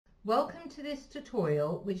Welcome to this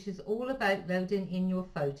tutorial, which is all about loading in your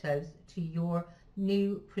photos to your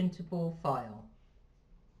new printable file.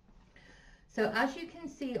 So as you can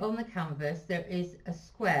see on the canvas, there is a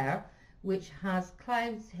square which has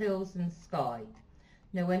clouds, hills and sky.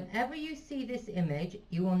 Now whenever you see this image,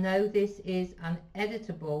 you will know this is an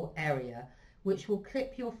editable area which will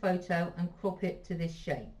clip your photo and crop it to this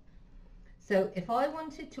shape. So if I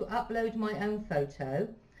wanted to upload my own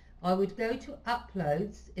photo, I would go to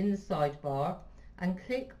Uploads in the sidebar and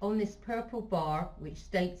click on this purple bar which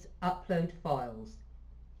states Upload Files.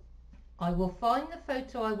 I will find the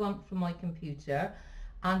photo I want from my computer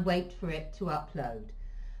and wait for it to upload.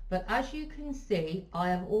 But as you can see, I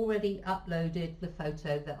have already uploaded the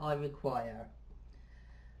photo that I require.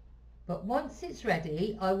 But once it's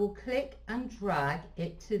ready, I will click and drag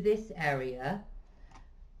it to this area,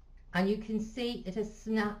 and you can see it has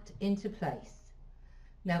snapped into place.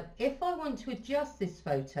 Now if I want to adjust this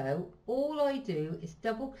photo, all I do is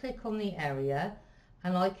double click on the area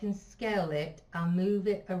and I can scale it and move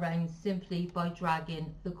it around simply by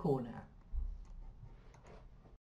dragging the corner.